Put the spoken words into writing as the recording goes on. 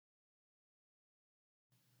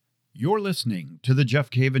You're listening to The Jeff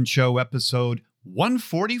Cavins Show, episode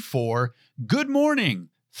 144. Good morning,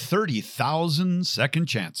 30,000 Second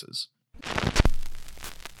Chances.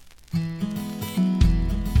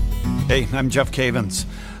 Hey, I'm Jeff Cavins.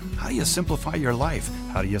 How do you simplify your life?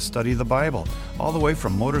 How do you study the Bible? All the way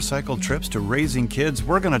from motorcycle trips to raising kids,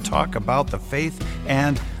 we're going to talk about the faith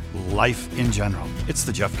and life in general. It's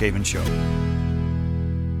The Jeff Cavins Show.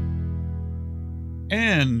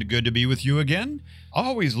 And good to be with you again.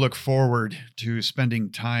 Always look forward to spending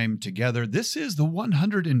time together. This is the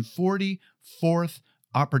 144th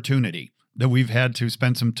opportunity that we've had to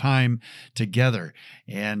spend some time together.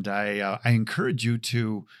 And I encourage you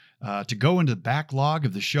to go into the backlog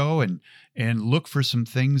of the show and look for some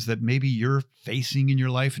things that maybe you're facing in your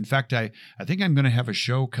life. In fact, I think I'm going to have a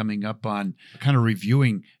show coming up on kind of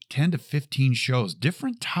reviewing 10 to 15 shows,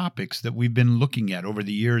 different topics that we've been looking at over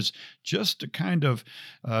the years, just to kind of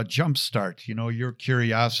jumpstart, your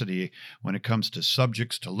curiosity when it comes to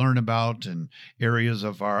subjects to learn about and areas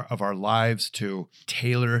of our lives to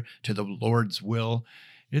tailor to the Lord's will.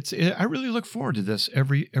 I really look forward to this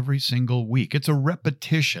every single week. It's a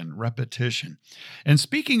repetition. And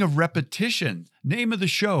speaking of repetition, name of the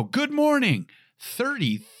show, good morning,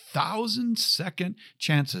 30,000 second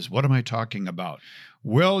chances. What am I talking about?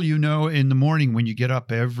 Well, in the morning when you get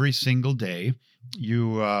up every single day,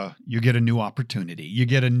 you get a new opportunity. You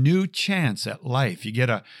get a new chance at life. You get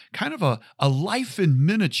a kind of a life in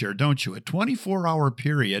miniature, don't you? A 24-hour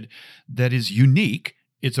period that is unique.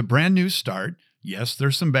 It's a brand new start. Yes,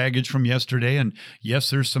 there's some baggage from yesterday, and yes,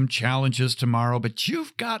 there's some challenges tomorrow, but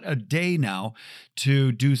you've got a day now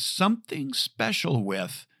to do something special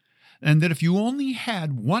with. And that if you only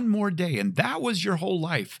had one more day and that was your whole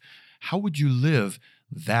life, how would you live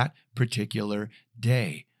that particular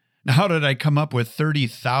day? Now, how did I come up with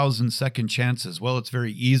 30,000 second chances? Well, it's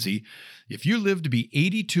very easy. If you live to be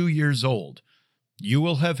 82 years old, you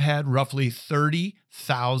will have had roughly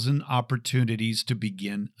 30,000 opportunities to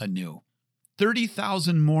begin anew.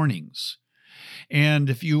 30,000 mornings. And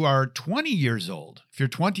if you are 20 years old,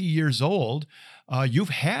 you've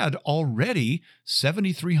had already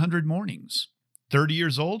 7,300 mornings. 30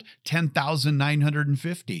 years old,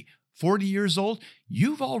 10,950. 40 years old,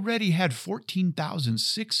 you've already had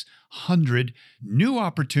 14,600 new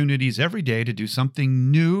opportunities every day to do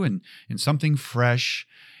something new and something fresh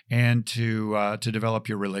and to develop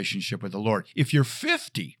your relationship with the Lord. If you're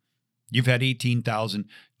 50, you've had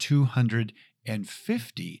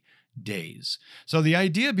 18,250 days. So the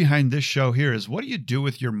idea behind this show here is, what do you do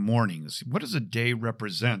with your mornings? What does a day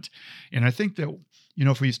represent? And I think that,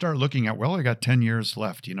 if we start looking at, I got 10 years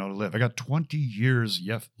left, to live. I got 20 years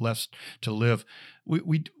left to live.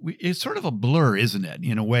 We it's sort of a blur, isn't it,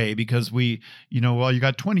 in a way, because you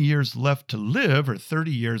got 20 years left to live or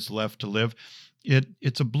 30 years left to live.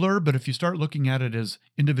 It's a blur, but if you start looking at it as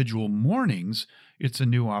individual mornings, it's a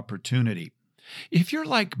new opportunity. If you're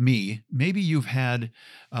like me, maybe you've had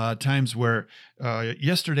times where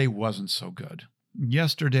yesterday wasn't so good.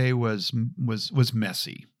 Yesterday was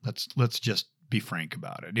messy. Let's just be frank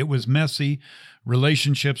about it. It was messy.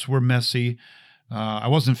 Relationships were messy. I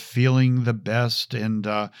wasn't feeling the best, and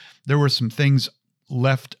there were some things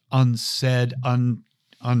left unsaid,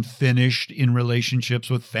 unfinished in relationships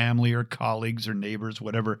with family or colleagues or neighbors,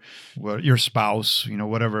 whatever, your spouse,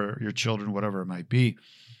 whatever, your children, whatever it might be.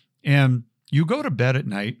 And you go to bed at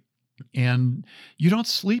night and you don't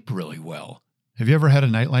sleep really well. Have you ever had a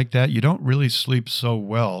night like that? You don't really sleep so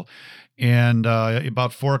well. And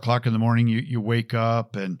about 4 o'clock in the morning, you wake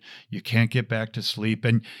up and you can't get back to sleep,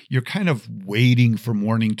 and you're kind of waiting for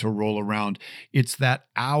morning to roll around. It's that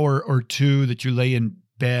hour or two that you lay in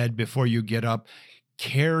bed before you get up,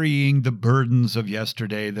 carrying the burdens of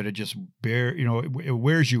yesterday that it just it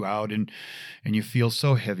wears you out, and you feel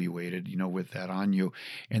so heavy weighted, with that on you.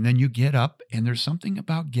 And then you get up, and there's something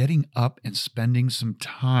about getting up and spending some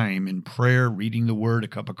time in prayer, reading the word, a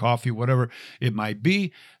cup of coffee, whatever it might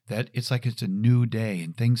be, that it's like it's a new day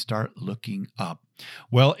and things start looking up.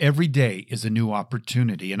 Well, every day is a new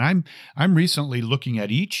opportunity. And I'm recently looking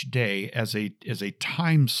at each day as a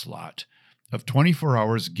time slot of 24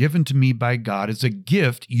 hours given to me by God as a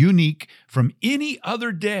gift unique from any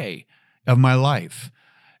other day of my life.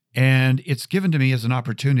 And it's given to me as an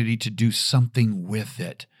opportunity to do something with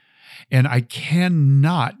it. And I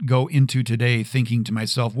cannot go into today thinking to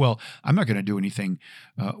myself, I'm not going to do anything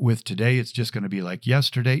with today. It's just going to be like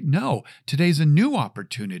yesterday. No, today's a new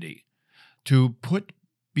opportunity to put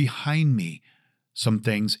behind me some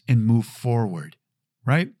things and move forward.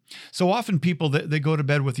 Right? So often people, they go to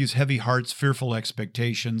bed with these heavy hearts, fearful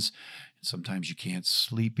expectations. Sometimes you can't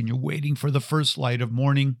sleep and you're waiting for the first light of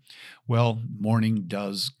morning. Well, morning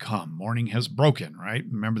does come. Morning has broken, right?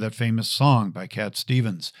 Remember that famous song by Cat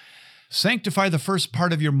Stevens. Sanctify the first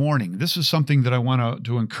part of your morning. This is something that I want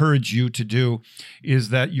to encourage you to do, is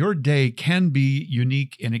that your day can be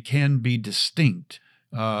unique and it can be distinct.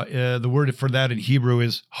 The word for that in Hebrew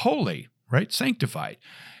is holy, right? Sanctified.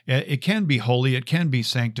 It can be holy, it can be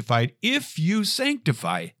sanctified if you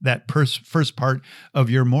sanctify that first part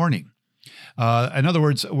of your morning. In other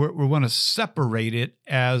words, we want to separate it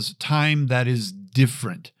as time that is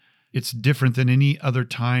different. It's different than any other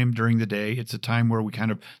time during the day. It's a time where we kind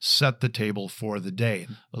of set the table for the day.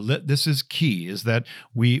 This is key, is that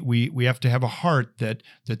we have to have a heart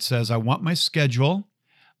that says, I want my schedule.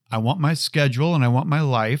 I want my schedule and I want my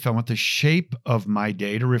life. I want the shape of my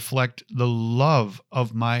day to reflect the love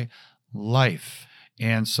of my life.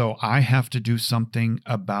 And so I have to do something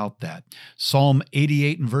about that. Psalm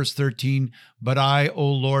 88 and verse 13, but I, O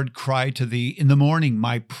Lord, cry to thee. In the morning,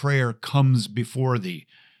 my prayer comes before thee.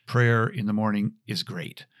 Prayer in the morning is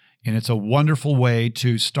great. And it's a wonderful way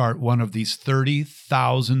to start one of these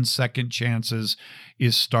 30,000 second chances,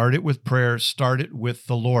 is start it with prayer, start it with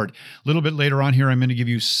the Lord. A little bit later on here, I'm going to give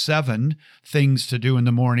you 7 things to do in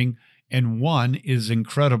the morning, and one is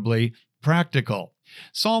incredibly practical.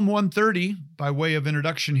 Psalm 130, by way of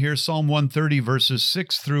introduction here, Psalm 130 verses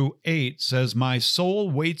 6 through 8 says, my soul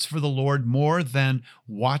waits for the Lord more than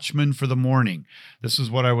watchmen for the morning. This is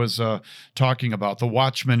what I was talking about. The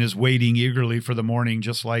watchman is waiting eagerly for the morning,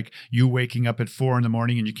 just like you waking up at 4 in the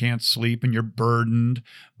morning and you can't sleep and you're burdened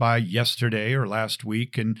by yesterday or last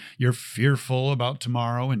week and you're fearful about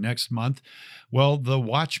tomorrow and next month. Well, the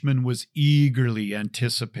watchman was eagerly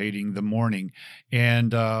anticipating the morning.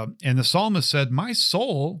 And the psalmist said, my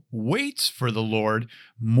soul waits for the Lord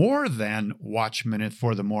more than watchmen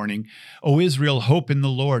for the morning. O Israel, hope in the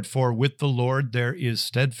Lord, for with the Lord there is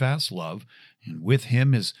steadfast love, and with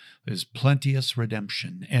him is plenteous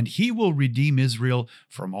redemption, and he will redeem Israel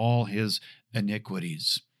from all his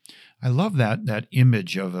iniquities. I love that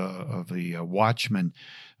image of a watchman,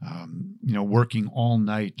 working all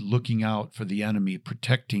night, looking out for the enemy,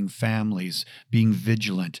 protecting families, being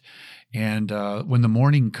vigilant. And when the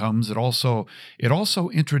morning comes, it also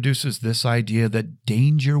introduces this idea that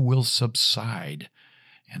danger will subside,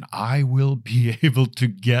 and I will be able to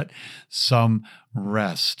get some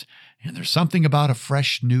rest. And there's something about a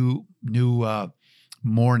fresh new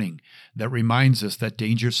morning that reminds us that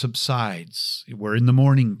danger subsides. We're in the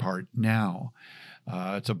morning part now.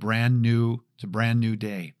 It's a brand new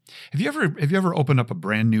day. Have you ever opened up a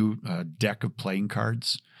brand new deck of playing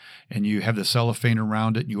cards, and you have the cellophane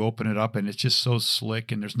around it, and you open it up, and it's just so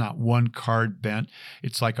slick, and there's not one card bent.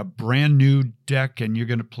 It's like a brand new deck, and you're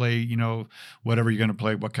going to play, whatever you're going to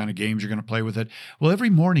play, what kind of games you're going to play with it. Well, every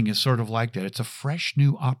morning is sort of like that. It's a fresh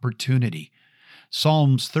new opportunity.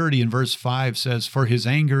 Psalms 30 and verse 5 says, for his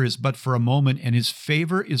anger is but for a moment, and his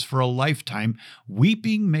favor is for a lifetime.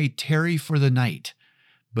 Weeping may tarry for the night,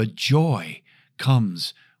 but joy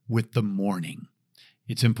comes with the morning.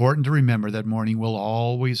 It's important to remember that morning will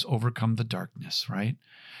always overcome the darkness, right?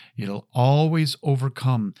 It'll always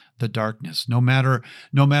overcome the darkness. No matter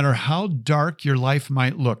how dark your life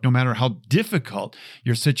might look, no matter how difficult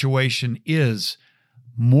your situation is,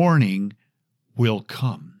 morning will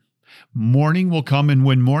come. Morning will come, and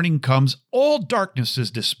when morning comes, all darkness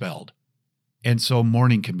is dispelled. And so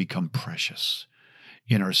morning can become precious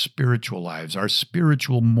in our spiritual lives, our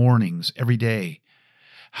spiritual mornings every day.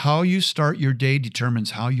 How you start your day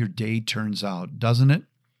determines how your day turns out, doesn't it?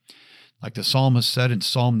 Like the psalmist said in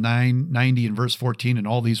Psalm 90 and verse 14, and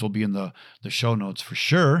all these will be in the show notes for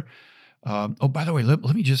sure. By the way,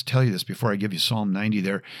 let me just tell you this before I give you Psalm 90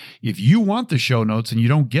 there. If you want the show notes and you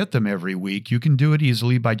don't get them every week, you can do it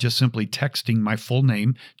easily by just simply texting my full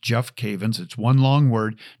name, Jeff Cavins. It's one long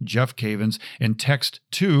word, Jeff Cavins, and text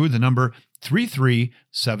to the number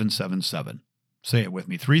 33777. Say it with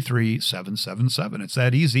me, 33777. It's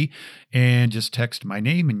that easy. And just text my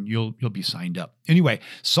name and you'll be signed up. Anyway,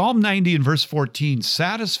 Psalm 90 and verse 14,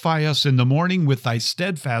 satisfy us in the morning with thy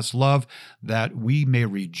steadfast love, that we may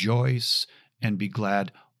rejoice and be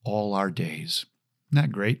glad all our days. Isn't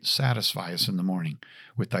that great? Satisfy us in the morning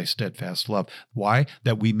with thy steadfast love. Why?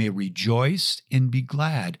 That we may rejoice and be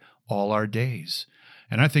glad all our days.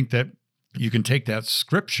 And I think that you can take that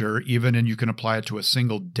scripture even and you can apply it to a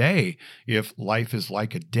single day. If life is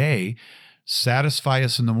like a day, satisfy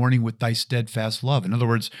us in the morning with thy steadfast love. In other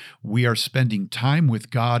words, we are spending time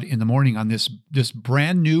with God in the morning on this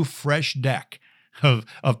brand new, fresh deck of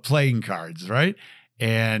playing cards, right?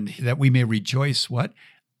 And that we may rejoice, what?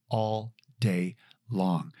 All day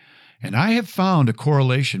long. And I have found a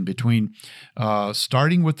correlation between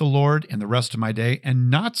starting with the Lord and the rest of my day and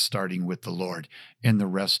not starting with the Lord and the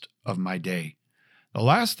rest of my day. The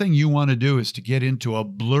last thing you want to do is to get into a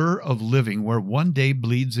blur of living where one day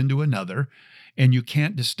bleeds into another and you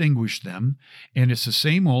can't distinguish them. And it's the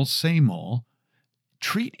same old, same old.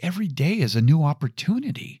 Treat every day as a new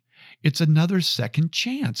opportunity. It's another second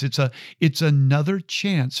chance. It's another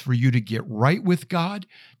chance for you to get right with God,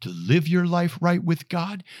 to live your life right with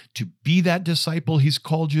God, to be that disciple He's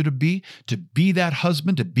called you to be that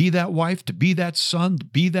husband, to be that wife, to be that son, to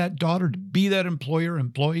be that daughter, to be that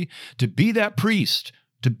employee, to be that priest,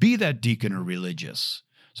 to be that deacon or religious.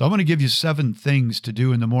 So I'm going to give you 7 things to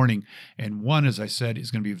do in the morning. And one, as I said, is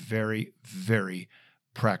going to be very, very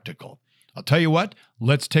practical. I'll tell you what,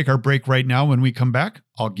 let's take our break right now. When we come back,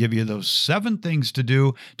 I'll give you those 7 things to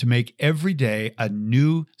do to make every day a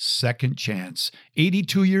new second chance.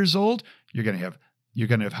 82 years old, you're going to have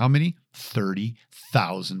how many?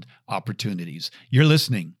 30,000 opportunities. You're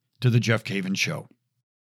listening to The Jeff Cavins Show.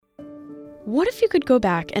 What if you could go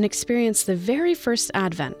back and experience the very first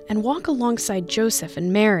Advent and walk alongside Joseph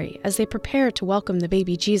and Mary as they prepare to welcome the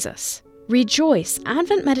baby Jesus? Rejoice,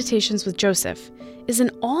 Advent Meditations with Joseph is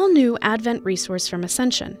an all-new Advent resource from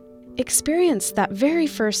Ascension. Experience that very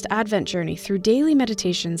first Advent journey through daily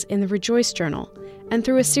meditations in the Rejoice Journal and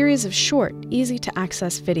through a series of short,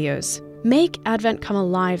 easy-to-access videos. Make Advent come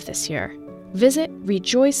alive this year. Visit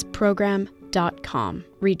rejoiceprogram.com.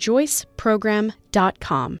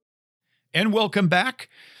 rejoiceprogram.com. And welcome back,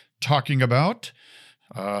 talking about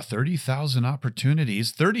 30,000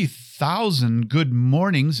 opportunities, 30,000 good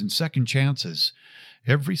mornings and second chances.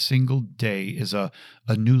 Every single day is a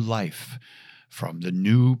new life, from the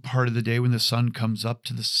new part of the day when the sun comes up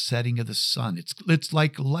to the setting of the sun. It's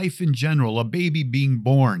like life in general, a baby being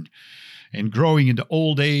born and growing into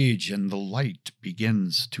old age, and the light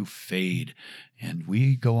begins to fade, and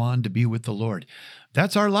we go on to be with the Lord.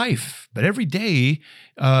 That's our life. But every day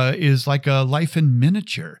is like a life in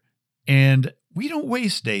miniature, and we don't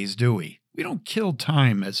waste days, do we? We don't kill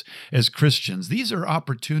time as Christians. These are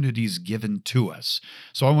opportunities given to us.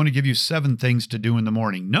 So I want to give you 7 things to do in the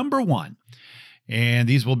morning. Number 1, and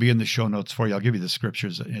these will be in the show notes for you. I'll give you the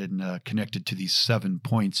scriptures connected to these 7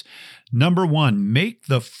 points. Number 1, make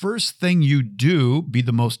the first thing you do be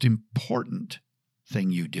the most important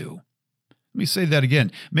thing you do. Let me say that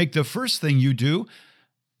again. Make the first thing you do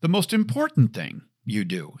the most important thing you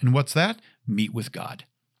do. And what's that? Meet with God.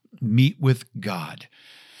 Meet with God.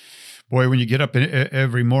 Boy, when you get up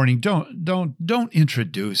every morning, don't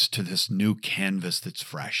introduce to this new canvas that's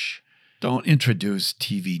fresh. Don't introduce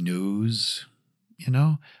TV news.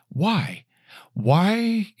 Why?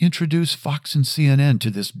 Why introduce Fox and CNN to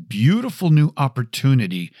this beautiful new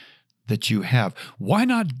opportunity that you have? Why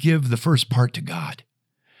not give the first part to God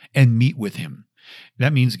and meet with Him?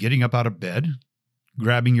 That means getting up out of bed,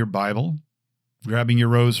 grabbing your Bible, grabbing your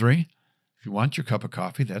rosary. If you want your cup of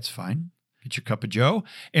coffee, that's fine. Get your cup of joe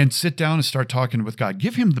and sit down and start talking with God.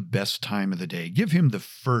 Give Him the best time of the day. Give Him the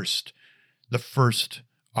first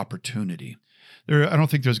opportunity. I don't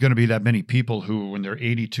think there's going to be that many people who, when they're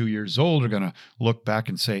 82 years old, are going to look back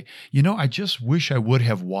and say, I just wish I would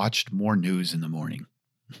have watched more news in the morning.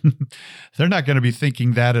 They're not going to be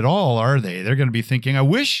thinking that at all, are they? They're going to be thinking, I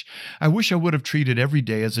wish I would have treated every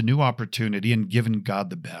day as a new opportunity and given God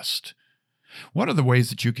the best. One of the ways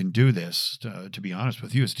that you can do this, to be honest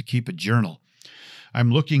with you, is to keep a journal.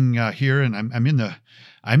 I'm looking here, and I'm in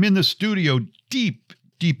the studio deep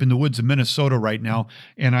in the woods of Minnesota right now,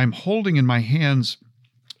 and I'm holding in my hands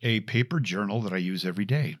a paper journal that I use every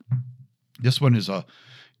day. This one is a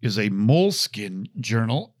moleskin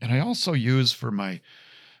journal, and I also use for my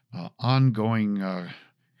ongoing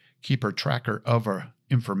keeper tracker of our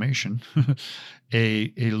information a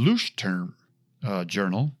Leuchtturm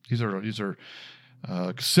journal. These are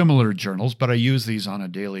similar journals, but I use these on a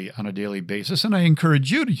daily basis, and I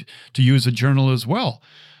encourage you to use a journal as well.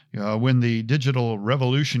 When the digital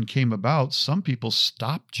revolution came about, some people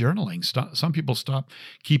stopped journaling. Some people stopped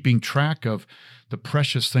keeping track of the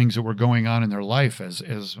precious things that were going on in their life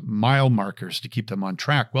as mile markers to keep them on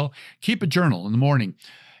track. Well, keep a journal in the morning,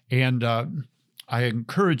 and I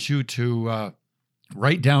encourage you to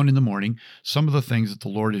write down in the morning some of the things that the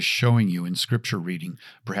Lord is showing you in Scripture reading,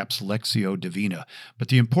 perhaps Lectio Divina. But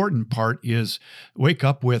the important part is wake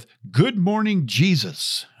up with, "Good morning,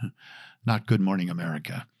 Jesus," not "Good morning,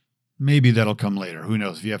 America." Maybe that'll come later. Who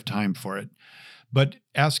knows if you have time for it. But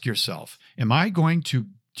ask yourself, am I going to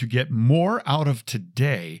get more out of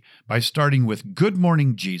today by starting with "Good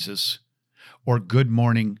morning, Jesus" or "Good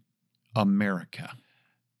morning, America"?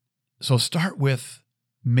 So start with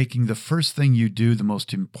making the first thing you do the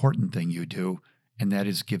most important thing you do, and that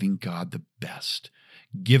is giving God the best.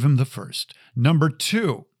 Give him the first. Number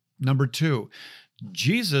two,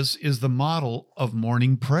 Jesus is the model of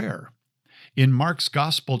morning prayer. In Mark's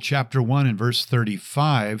Gospel, chapter 1 and verse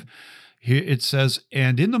 35, it says,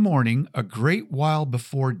 "And in the morning, a great while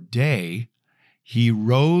before day, he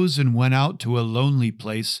rose and went out to a lonely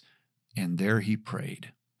place, and there he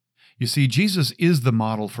prayed." You see, Jesus is the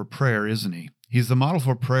model for prayer, isn't he? He's the model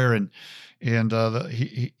for prayer, and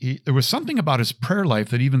there was something about his prayer life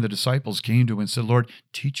that even the disciples came to him and said, "Lord,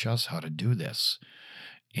 teach us how to do this."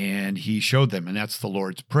 And he showed them, and that's the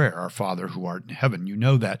Lord's Prayer, "Our Father who art in heaven." You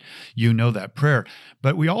know that prayer.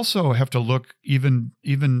 But we also have to look even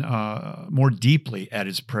more deeply at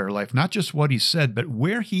his prayer life, not just what he said, but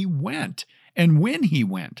where he went and when he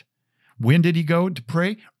went. When did he go to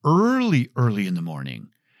pray? Early in the morning.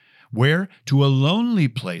 Where? To a lonely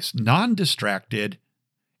place, non-distracted,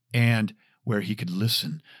 and where he could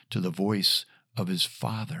listen to the voice of his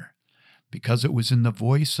Father. Because it was in the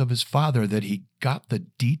voice of his Father that he got the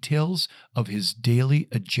details of his daily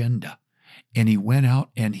agenda. And he went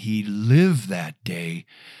out and he lived that day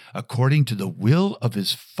according to the will of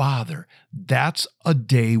his Father. That's a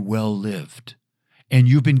day well lived. And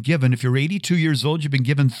you've been given, if you're 82 years old, you've been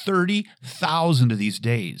given 30,000 of these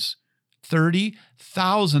days.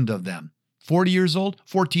 30,000 of them. 40 years old,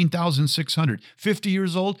 14,600. 50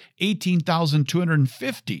 years old,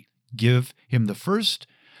 18,250. Give him the first,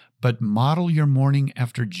 but model your morning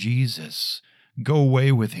after Jesus. Go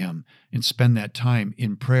away with him and spend that time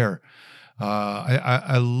in prayer.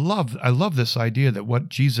 I love this idea that what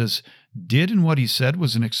Jesus did and what he said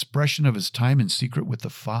was an expression of his time in secret with the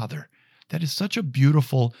Father. That is such a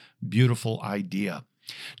beautiful, beautiful idea.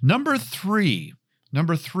 Number three,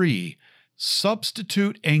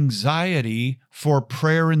 substitute anxiety for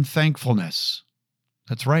prayer and thankfulness.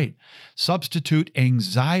 That's right. Substitute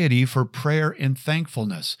anxiety for prayer and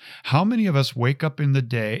thankfulness. How many of us wake up in the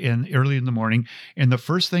day and early in the morning, and the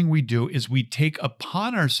first thing we do is we take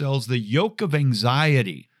upon ourselves the yoke of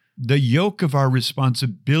anxiety, the yoke of our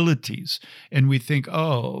responsibilities, and we think,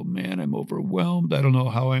 "Oh man, I'm overwhelmed. I don't know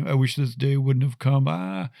how I wish this day wouldn't have come."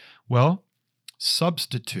 Well,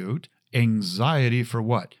 substitute anxiety for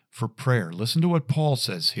what? For prayer. Listen to what Paul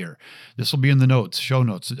says here. This will be in the notes, show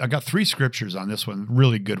notes. I got 3 scriptures on this one,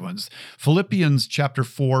 really good ones. Philippians chapter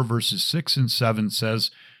 4, verses 6 and 7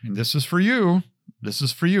 says, and this is for you,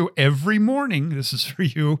 every morning, this is for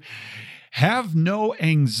you, "Have no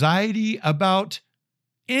anxiety about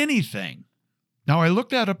anything." Now, I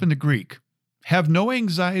looked that up in the Greek. Have no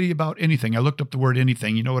anxiety about anything. I looked up the word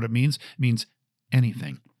anything. You know what it means? It means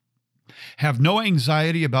anything. Have no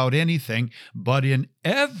anxiety about anything, but in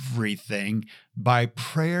everything by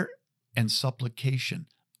prayer and supplication.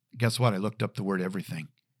 Guess what? I looked up the word everything.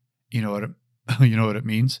 You know what it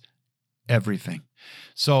means? Everything.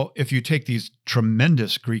 So if you take these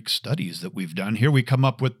tremendous Greek studies that we've done, here we come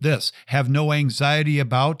up with this. Have no anxiety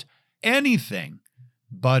about anything,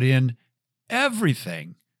 but in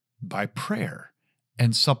everything by prayer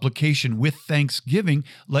and supplication with thanksgiving,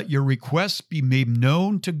 let your requests be made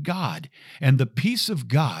known to God, and the peace of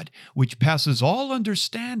God, which passes all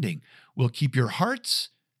understanding, will keep your hearts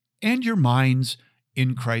and your minds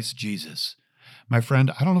in Christ Jesus. My friend,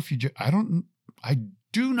 I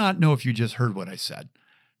do not know if you just heard what I said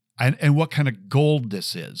and what kind of gold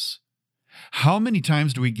this is. How many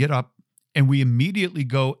times do we get up and we immediately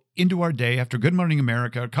go into our day after Good Morning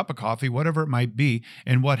America, a cup of coffee, whatever it might be,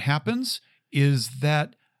 and what happens is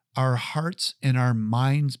that our hearts and our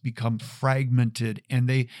minds become fragmented and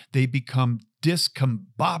they become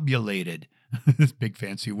discombobulated. This big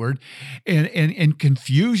fancy word. And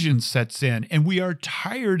confusion sets in and we are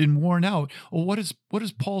tired and worn out. Well, what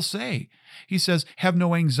does Paul say? He says, have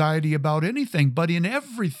no anxiety about anything, but in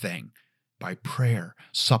everything, by prayer,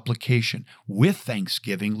 supplication, with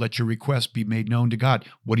thanksgiving, let your requests be made known to God.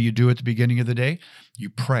 What do you do at the beginning of the day? You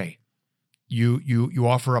pray. You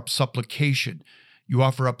offer up supplication. You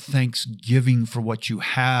offer up thanksgiving for what you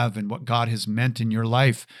have and what God has meant in your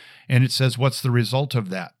life. And it says, what's the result of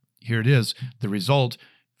that? Here it is. The result,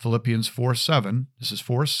 Philippians 4:7.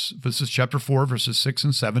 This is chapter 4, verses 6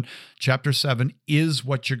 and 7. Chapter 7 is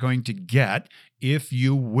what you're going to get if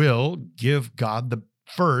you will give God the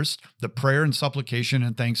prayer and supplication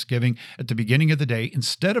and thanksgiving at the beginning of the day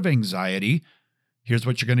instead of anxiety. Here's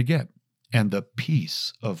what you're going to get. And the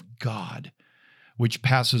peace of God, which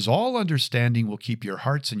passes all understanding, will keep your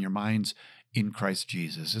hearts and your minds in Christ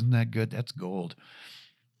Jesus. Isn't that good? That's gold.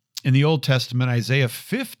 In the Old Testament, Isaiah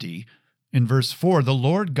 50, in verse 4, the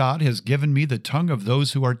Lord God has given me the tongue of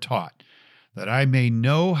those who are taught. that I may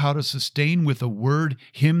know how to sustain with a word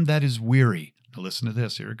him that is weary. Now listen to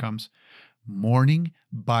this. Here it comes. Morning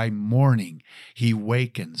by morning he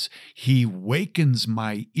wakens. He wakens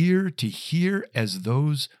my ear to hear as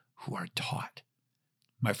those who are taught.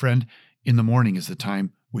 My friend, in the morning is the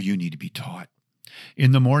time where you need to be taught.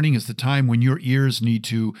 In the morning is the time when your ears need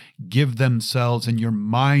to give themselves and your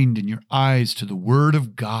mind and your eyes to the Word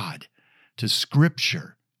of God, to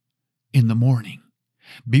Scripture in the morning.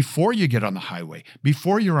 Before you get on the highway,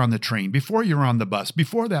 before you're on the train, before you're on the bus,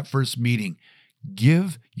 before that first meeting,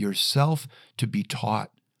 give yourself to be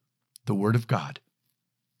taught the Word of God.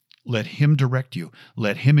 Let Him direct you.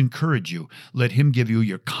 Let Him encourage you. Let Him give you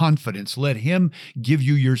your confidence. Let Him give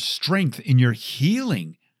you your strength in your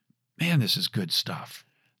healing. Man, this is good stuff.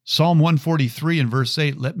 Psalm 143 and verse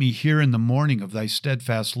 8, let me hear in the morning of thy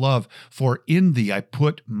steadfast love, for in thee I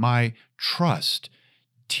put my trust.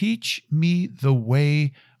 Teach me the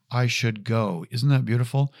way I should go. Isn't that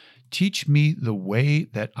beautiful? Teach me the way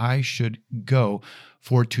that I should go,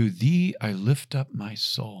 for to thee I lift up my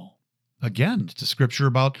soul. Again, it's a scripture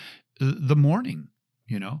about the morning,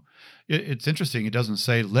 you know. It's interesting. It doesn't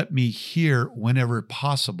say, let me hear whenever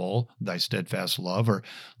possible thy steadfast love, or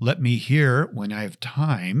let me hear when I have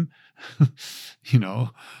time, of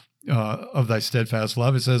thy steadfast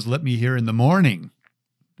love. It says, let me hear in the morning.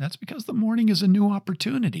 That's because the morning is a new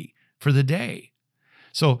opportunity for the day.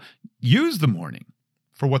 So use the morning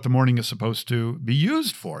for what the morning is supposed to be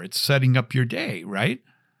used for. It's setting up your day, right?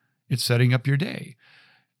 It's setting up your day.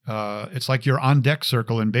 It's like your on-deck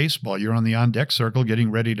circle in baseball. You're on the on-deck circle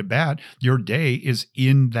getting ready to bat. Your day is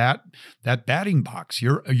in that batting box.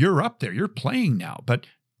 You're up there. You're playing now. But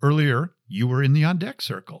earlier, you were in the on-deck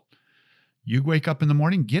circle. You wake up in the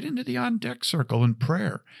morning, get into the on-deck circle in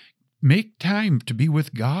prayer. Make time to be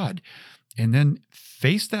with God. And then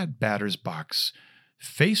face that batter's box.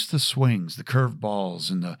 Face the swings, the curved balls,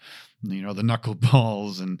 and the knuckle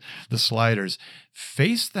balls and the sliders.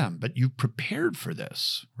 Face them, but you prepared for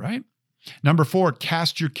this, right? Number 4,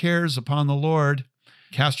 cast your cares upon the Lord.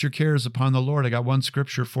 Cast your cares upon the Lord. I got one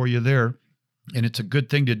scripture for you there, and it's a good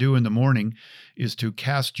thing to do in the morning, is to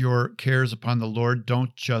cast your cares upon the Lord.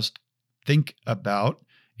 Don't just think about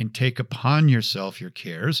and take upon yourself your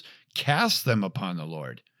cares. Cast them upon the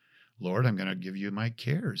Lord. Lord, I'm going to give you my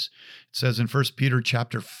cares. It says in 1 Peter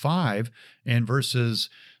chapter 5 and verses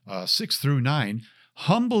 6 through 9,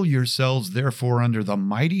 humble yourselves therefore under the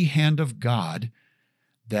mighty hand of God,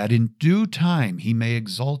 that in due time he may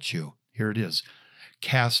exalt you. Here it is.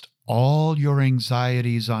 Cast all your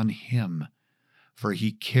anxieties on him, for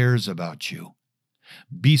he cares about you.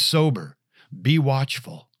 Be sober, be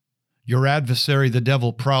watchful. Your adversary, the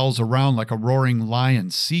devil, prowls around like a roaring lion,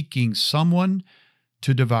 seeking someone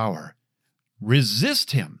to devour.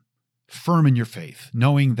 Resist him, firm in your faith,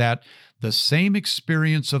 knowing that the same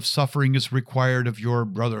experience of suffering is required of your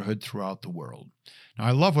brotherhood throughout the world. Now,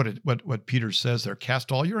 I love what Peter says there.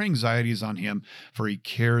 Cast all your anxieties on him, for he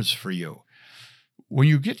cares for you. When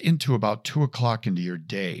you get into about 2 o'clock into your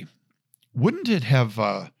day, wouldn't it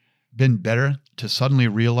have been better to suddenly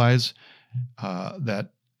realize that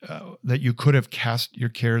you could have cast your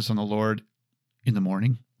cares on the Lord in the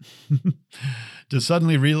morning? To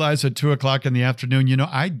suddenly realize at 2 o'clock in the afternoon,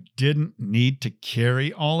 I didn't need to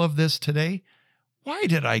carry all of this today. Why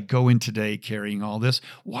did I go in today carrying all this?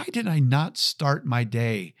 Why did I not start my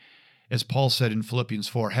day? As Paul said in Philippians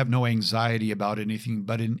 4, have no anxiety about anything,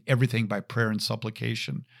 but in everything by prayer and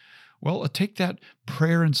supplication. Well, take that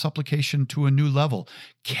prayer and supplication to a new level.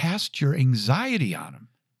 Cast your anxiety on him.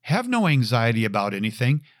 Have no anxiety about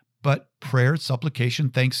anything, but prayer, supplication,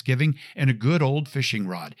 thanksgiving, and a good old fishing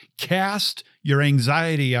rod. Cast your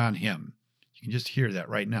anxiety on him. You can just hear that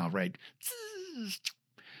right now, right?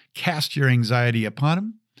 Cast your anxiety upon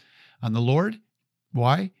him, on the Lord.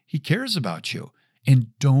 Why? He cares about you.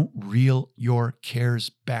 And don't reel your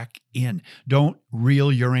cares back in. Don't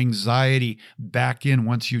reel your anxiety back in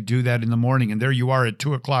once you do that in the morning. And there you are at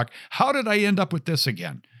 2 o'clock. How did I end up with this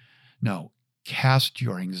again? No. Cast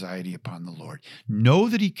your anxiety upon the Lord. Know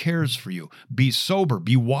that he cares for you. Be sober.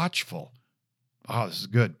 Be watchful. Oh, this is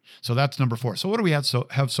good. So that's number 4. So what do we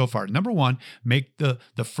have so far? Number 1, make the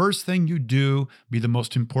first thing you do be the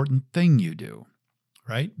most important thing you do,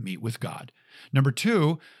 right? Meet with God. Number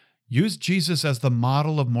 2, use Jesus as the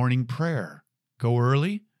model of morning prayer. Go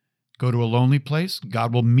early. Go to a lonely place.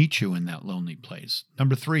 God will meet you in that lonely place.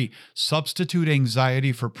 Number 3, substitute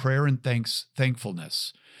anxiety for prayer and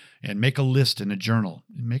thankfulness. And make a list in a journal.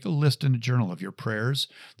 Make a list in a journal of your prayers,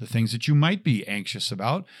 the things that you might be anxious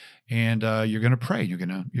about, and you're going to pray. You're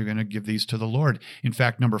going to give these to the Lord. In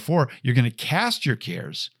fact, number 4, you're going to cast your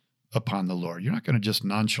cares upon the Lord. You're not going to just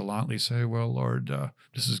nonchalantly say, well, Lord,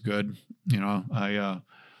 this is good. I'm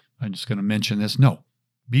just going to mention this. No,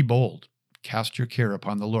 be bold. Cast your care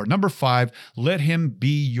upon the Lord. Number 5, let him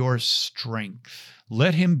be your strength.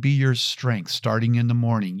 Let him be your strength starting in the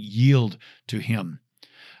morning. Yield to him.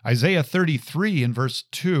 Isaiah 33 in verse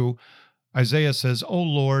 2, Isaiah says, O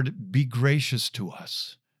Lord, be gracious to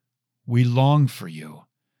us. We long for you.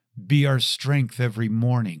 Be our strength every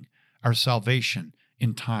morning, our salvation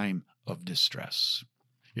in time of distress.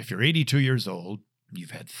 If you're 82 years old,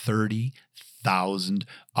 you've had 30,000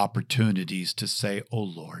 opportunities to say, O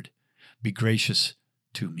Lord, be gracious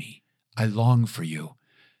to me. I long for you.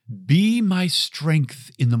 Be my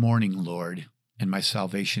strength in the morning, Lord, and my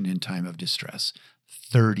salvation in time of distress.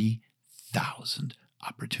 30,000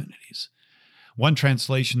 opportunities. One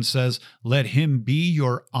translation says, let him be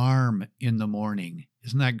your arm in the morning.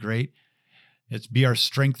 Isn't that great? It's be our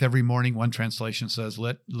strength every morning. One translation says,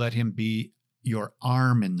 let him be your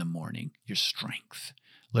arm in the morning, your strength.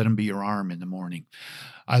 Let him be your arm in the morning.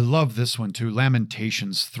 I love this one too.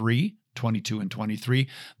 Lamentations 3:22 and 23.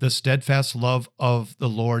 The steadfast love of the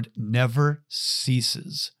Lord never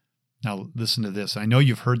ceases. Now listen to this. I know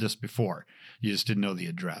you've heard this before. You just didn't know the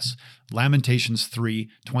address. Lamentations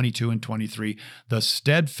 3:22 and 23. The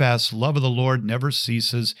steadfast love of the Lord never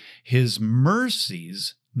ceases. His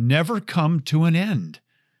mercies never come to an end.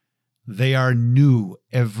 They are new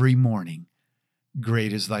every morning.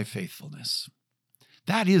 Great is thy faithfulness.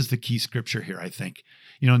 That is the key scripture here, I think.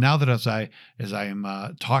 Now that as I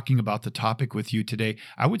am talking about the topic with you today,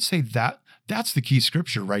 I would say that's the key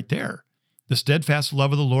scripture right there. The steadfast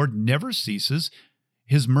love of the Lord never ceases.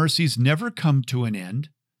 His mercies never come to an end.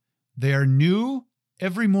 They are new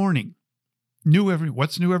every morning.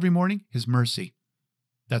 What's new every morning? His mercy.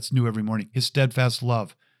 That's new every morning. His steadfast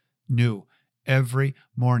love, new every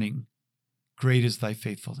morning. Great is thy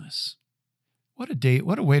faithfulness. What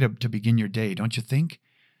a way to begin your day, don't you think?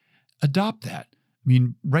 Adopt that.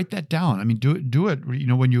 Write that down. Do it.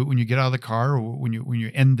 When you get out of the car, or when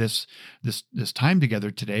you end this time together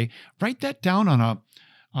today, write that down on a.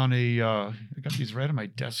 I got these right on my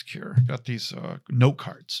desk here. I got these note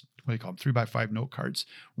cards. What do you call them? 3x5 note cards.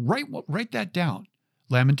 Write that down.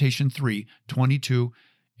 Lamentation 3:22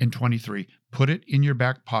 and 23. Put it in your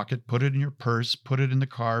back pocket. Put it in your purse. Put it in the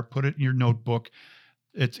car. Put it in your notebook.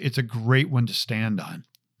 It's a great one to stand on.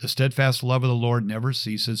 The steadfast love of the Lord never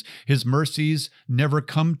ceases. His mercies never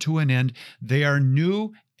come to an end. They are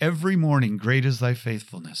new every morning. Great is thy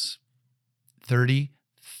faithfulness.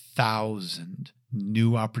 30,000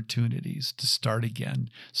 new opportunities to start again.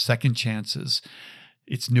 Second chances.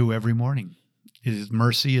 It's new every morning. His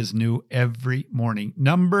mercy is new every morning.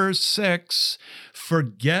 Number 6,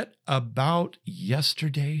 forget about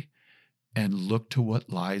yesterday and look to what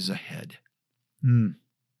lies ahead.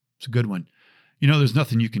 It's a good one. There's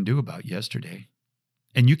nothing you can do about yesterday,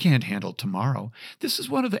 and you can't handle tomorrow. This is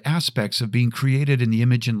one of the aspects of being created in the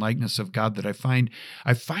image and likeness of God that I find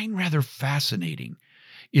rather fascinating,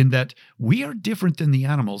 in that we are different than the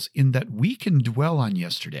animals in that we can dwell on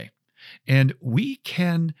yesterday and we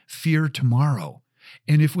can fear tomorrow.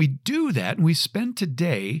 And if we do that and we spend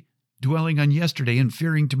today dwelling on yesterday and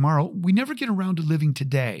fearing tomorrow, we never get around to living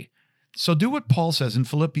today. So do what Paul says in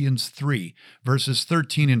Philippians 3, verses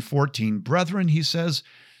 13 and 14. Brethren, he says,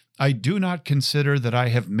 I do not consider that I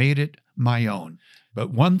have made it my own,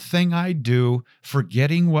 but one thing I do,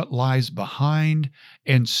 forgetting what lies behind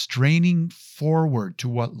and straining forward to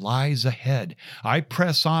what lies ahead, I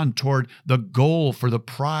press on toward the goal for the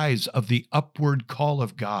prize of the upward call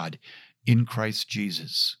of God in Christ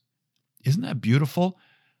Jesus. Isn't that beautiful?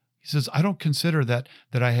 He says, I don't consider that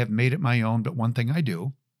I have made it my own, but one thing I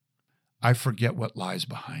do, I forget what lies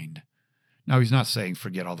behind. Now, he's not saying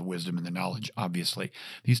forget all the wisdom and the knowledge, obviously.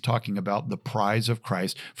 He's talking about the prize of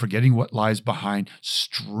Christ, forgetting what lies behind,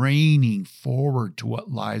 straining forward to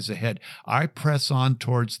what lies ahead. I press on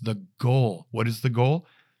towards the goal. What is the goal?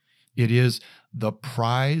 It is the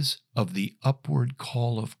prize of the upward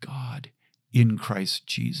call of God in Christ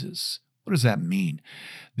Jesus. What does that mean?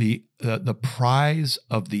 The prize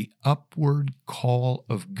of the upward call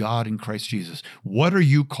of God in Christ Jesus. What are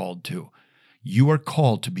you called to? You are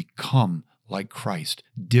called to become like Christ,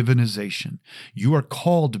 divinization. You are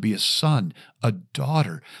called to be a son, a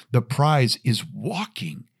daughter. The prize is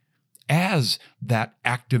walking as that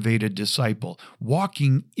activated disciple,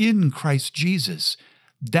 walking in Christ Jesus.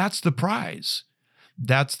 That's the prize.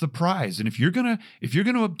 That's the prize. And if you're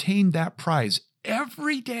gonna obtain that prize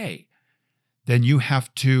every day, then you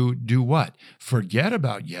have to do what? Forget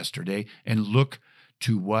about yesterday and look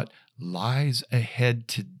to what lies ahead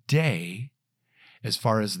today as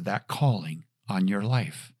far as that calling on your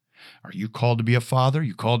life. Are you called to be a father?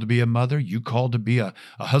 You called to be a mother? You called to be a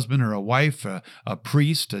husband or a wife, a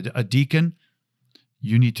priest, a deacon?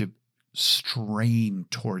 You need to strain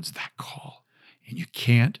towards that call. And you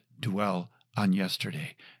can't dwell on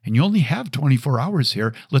yesterday. And you only have 24 hours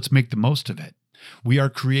here. Let's make the most of it. We are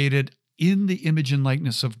created in the image and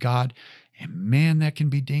likeness of God. And man, that can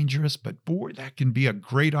be dangerous, but boy, that can be a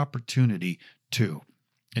great opportunity too.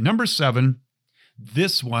 And number 7,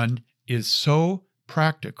 this one is so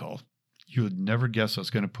practical. You would never guess I was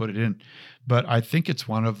going to put it in, but I think it's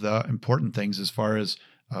one of the important things as far as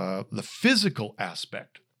the physical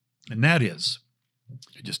aspect. And that is,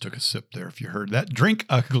 I just took a sip there if you heard that, drink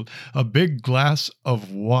a big glass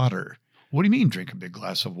of water. What do you mean drink a big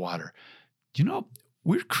glass of water? Do you know,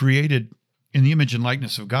 we're created in the image and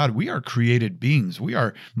likeness of God. We are created beings. We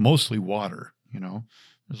are mostly water,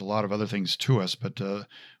 There's a lot of other things to us, but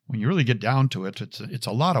when you really get down to it, it's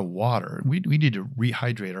a lot of water. We need to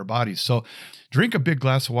rehydrate our bodies. So drink a big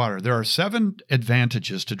glass of water. There are 7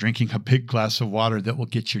 advantages to drinking a big glass of water that will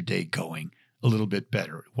get your day going a little bit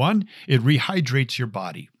better. 1, it rehydrates your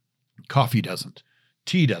body. Coffee doesn't.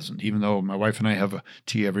 Tea doesn't. Even though my wife and I have a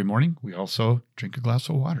tea every morning, we also drink a glass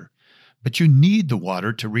of water. But you need the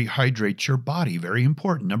water to rehydrate your body. Very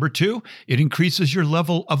important. Number 2, it increases your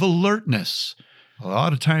level of alertness. A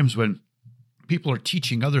lot of times when people are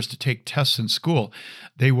teaching others to take tests in school,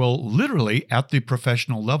 they will literally at the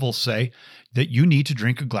professional level say that you need to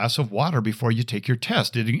drink a glass of water before you take your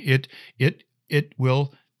test. It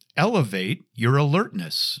will elevate your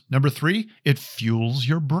alertness. Number 3, it fuels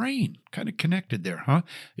your brain. Kind of connected there, huh?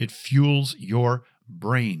 It fuels your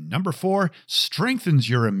brain. Number 4, strengthens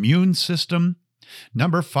your immune system.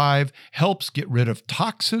 Number 5, helps get rid of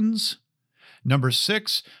toxins. Number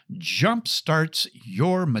 6, jumpstarts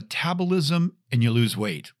your metabolism and you lose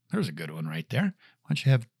weight. There's a good one right there. Why don't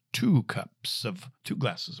you have 2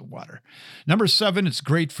 glasses of water? Number 7, it's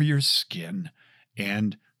great for your skin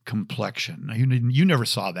and complexion. Now, you never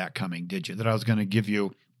saw that coming, did you? That I was going to give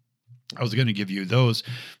you those.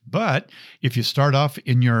 But if you start off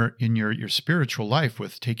in your spiritual life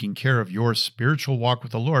with taking care of your spiritual walk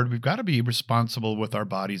with the Lord, we've got to be responsible with our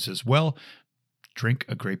bodies as well. Drink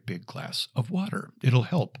a great big glass of water. It'll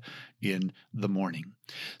help in the morning.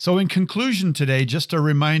 So in conclusion today, just a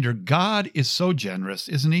reminder, God is so generous,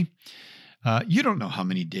 isn't he? You don't know how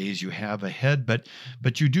many days you have ahead,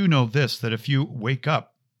 but you do know this, that if you wake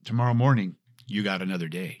up tomorrow morning, you got another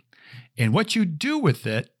day. And what you do with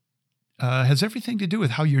it has everything to do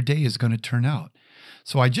with how your day is going to turn out.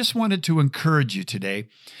 So I just wanted to encourage you today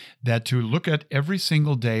that to look at every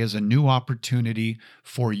single day as a new opportunity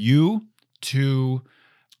for you to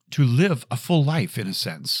live a full life, in a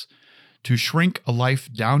sense, to shrink a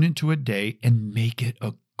life down into a day and make it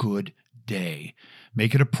a good day.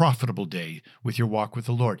 Make it a profitable day with your walk with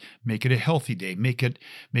the Lord. Make it a healthy day. Make it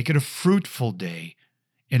a fruitful day.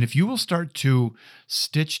 And if you will start to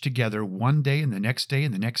stitch together one day and the next day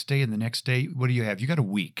and the next day and the next day, what do you have? You got a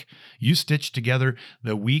week. You stitch together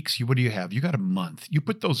the weeks, what do you have? You got a month. You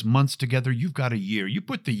put those months together, you've got a year. You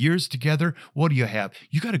put the years together, what do you have?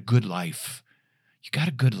 You got a good life. You got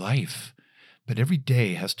a good life. But every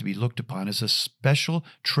day has to be looked upon as a special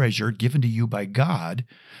treasure given to you by God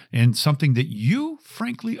and something that you,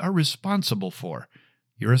 frankly, are responsible for.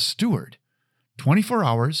 You're a steward. 24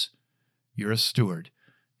 hours, you're a steward.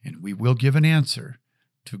 And we will give an answer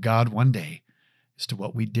to God one day as to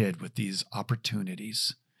what we did with these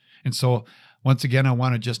opportunities. And so, once again, I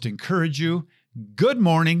want to just encourage you. Good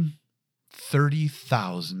morning.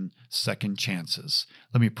 30,000 second chances.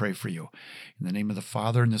 Let me pray for you. In the name of the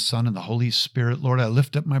Father and the Son and the Holy Spirit, Lord, I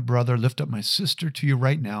lift up my brother, lift up my sister to you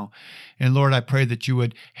right now. And Lord, I pray that you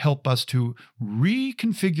would help us to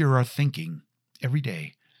reconfigure our thinking every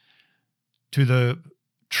day to the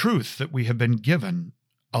truth that we have been given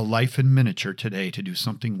a life in miniature today to do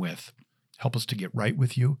something with. Help us to get right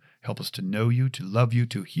with you. Help us to know you, to love you,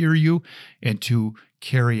 to hear you, and to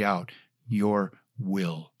carry out your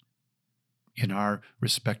will in our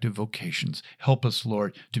respective vocations. Help us,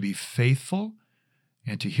 Lord, to be faithful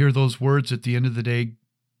and to hear those words at the end of the day,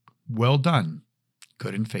 well done,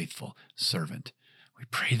 good and faithful servant. We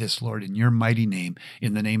pray this, Lord, in your mighty name,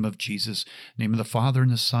 in the name of Jesus, name of the Father and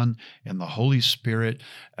the Son and the Holy Spirit.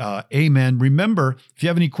 Amen. Remember, if you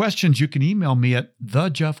have any questions, you can email me at The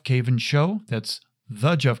Jeff Cavins Show. That's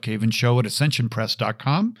The Jeff Cavins Show at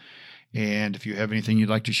ascensionpress.com. And if you have anything you'd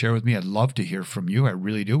like to share with me, I'd love to hear from you. I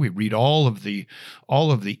really do. We read all of the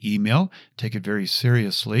email, take it very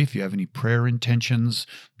seriously. If you have any prayer intentions,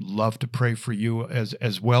 love to pray for you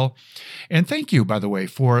as well. And thank you, by the way,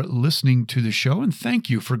 for listening to the show. And thank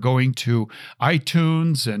you for going to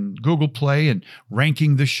iTunes and Google Play and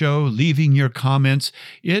ranking the show, leaving your comments.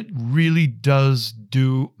 It really does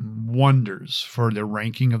do wonders for the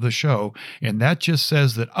ranking of the show. And that just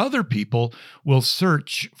says that other people will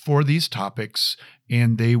search for these topics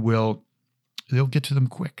and they'll get to them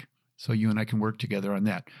quick. So you and I can work together on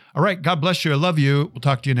that. All right. God bless you. I love you. We'll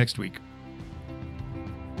talk to you next week.